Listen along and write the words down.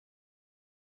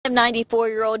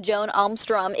94-year-old Joan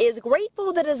Armstrong is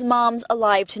grateful that his mom's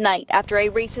alive tonight after a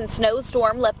recent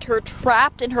snowstorm left her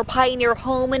trapped in her Pioneer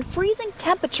home in freezing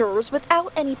temperatures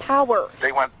without any power.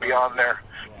 They went beyond their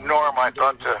norm, I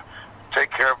thought, to take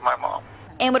care of my mom.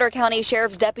 Amador County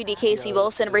Sheriff's Deputy Casey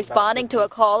Wilson responding to a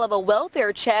call of a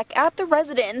welfare check at the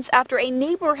residence after a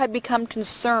neighbor had become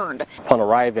concerned. Upon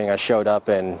arriving, I showed up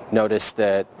and noticed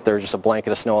that there's just a blanket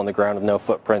of snow on the ground with no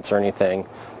footprints or anything,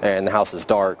 and the house is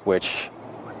dark, which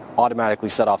automatically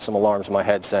set off some alarms in my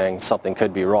head saying something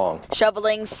could be wrong.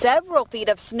 Shoveling several feet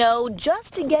of snow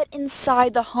just to get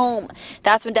inside the home.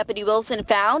 That's when Deputy Wilson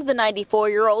found the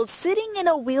 94-year-old sitting in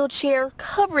a wheelchair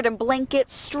covered in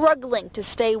blankets, struggling to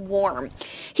stay warm.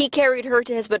 He carried her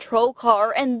to his patrol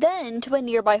car and then to a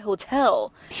nearby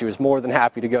hotel. She was more than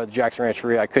happy to go to the Jackson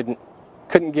Rancheria. I couldn't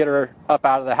get her up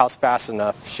out of the house fast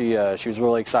enough. She was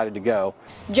really excited to go.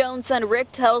 Joan's son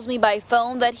Rick tells me by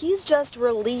phone that he's just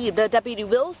relieved that Deputy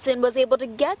Wilson was able to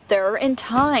get there in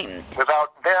time.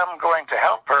 Without them going to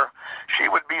help her, she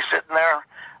would be sitting there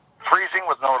freezing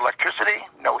with no electricity,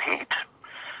 no heat.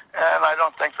 And I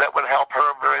don't think that would help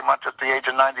her very much at the age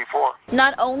of 94.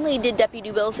 Not only did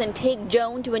Deputy Wilson take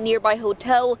Joan to a nearby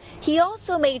hotel, he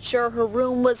also made sure her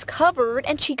room was covered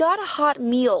and she got a hot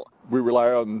meal. We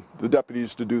rely on the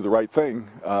deputies to do the right thing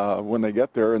when they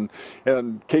get there,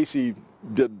 and Casey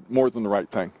did more than the right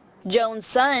thing. Joan's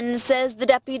son says the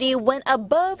deputy went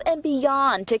above and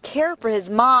beyond to care for his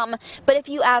mom, but if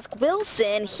you ask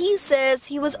Wilson, he says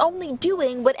he was only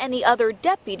doing what any other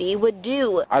deputy would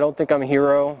do. I don't think I'm a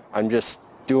hero. I'm just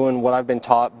doing what I've been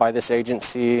taught by this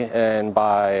agency and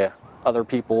by other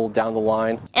people down the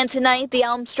line. And tonight, the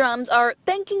Armstrongs are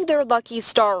thanking their lucky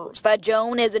stars that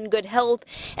Joan is in good health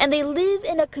and they live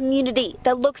in a community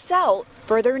that looks out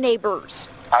for their neighbors.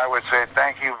 I would say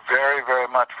thank you very, very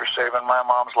much for saving my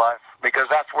mom's life, because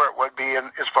that's where it would be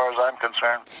as far as I'm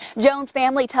concerned. Joan's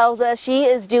family tells us she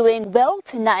is doing well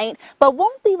tonight, but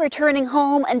won't be returning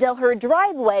home until her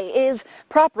driveway is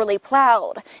properly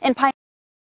plowed.